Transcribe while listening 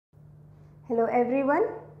Hello everyone.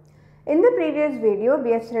 In the previous video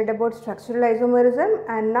we have studied about structural isomerism,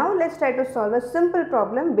 and now let's try to solve a simple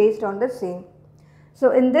problem based on the same.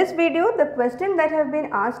 So in this video the question that have been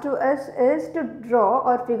asked to us is to draw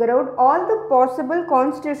or figure out all the possible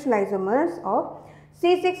constitutional isomers of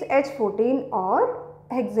C6H14 or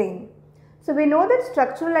hexane. So we know that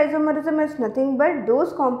structural isomerism is nothing but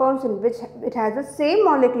those compounds in which it has the same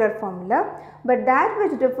molecular formula, but that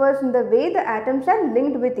which differs in the way the atoms are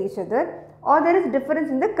linked with each other, or there is difference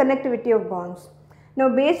in the connectivity of bonds. Now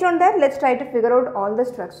based on that, let's try to figure out all the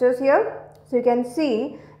structures here. So you can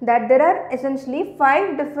see that there are essentially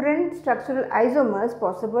 5 different structural isomers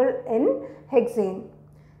possible in hexane.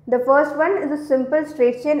 The first one is a simple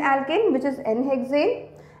straight chain alkane, which is N-hexane.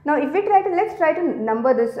 Now if we let's try to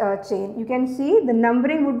number this chain. You can see the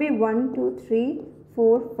numbering would be 1, 2, 3,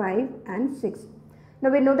 4, 5 and 6. Now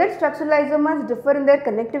we know that structural isomers differ in their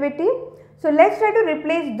connectivity. So let's try to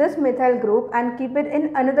replace this methyl group and keep it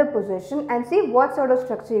in another position and see what sort of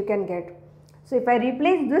structure you can get. So if I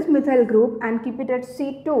replace this methyl group and keep it at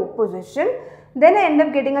C2 position, then I end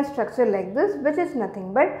up getting a structure like this, which is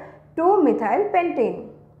nothing but 2-methyl pentane.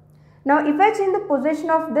 Now if I change the position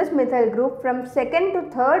of this methyl group from 2nd to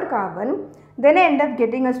 3rd carbon, then I end up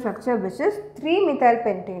getting a structure which is 3-methyl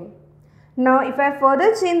pentane. Now if I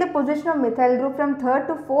further change the position of methyl group from 3rd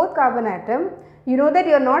to 4th carbon atom, you know that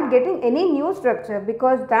you are not getting any new structure,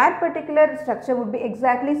 because that particular structure would be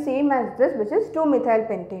exactly same as this, which is 2-methyl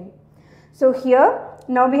pentane. So here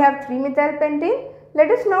now we have 3-methyl pentane. Let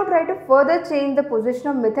us now try to further change the position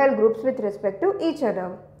of methyl groups with respect to each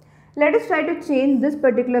other. Let us try to change this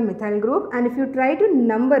particular methyl group, and if you try to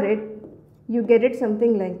number it, you get it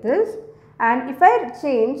something like this. And if I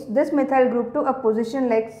change this methyl group to a position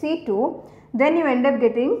like C2, then you end up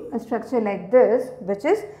getting a structure like this, which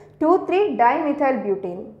is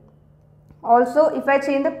 2,3-dimethyl-butane. Also, if I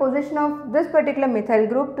change the position of this particular methyl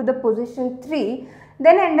group to the position 3,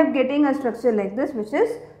 then I end up getting a structure like this, which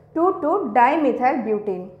is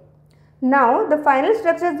 2,2-dimethyl-butane. Now the final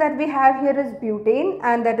structures that we have here is butane,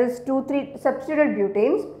 and that is 2,3 substituted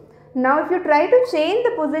butanes. Now if you try to change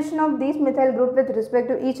the position of these methyl groups with respect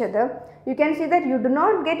to each other, you can see that you do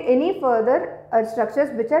not get any further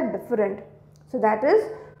structures which are different. So that is,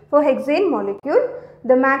 for hexane molecule,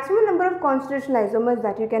 the maximum number of constitutional isomers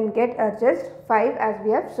that you can get are just 5, as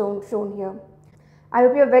we have shown here. I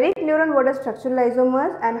hope you are very clear on what are structural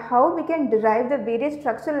isomers and how we can derive the various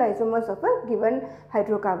structural isomers of a given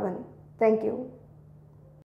hydrocarbon. Thank you.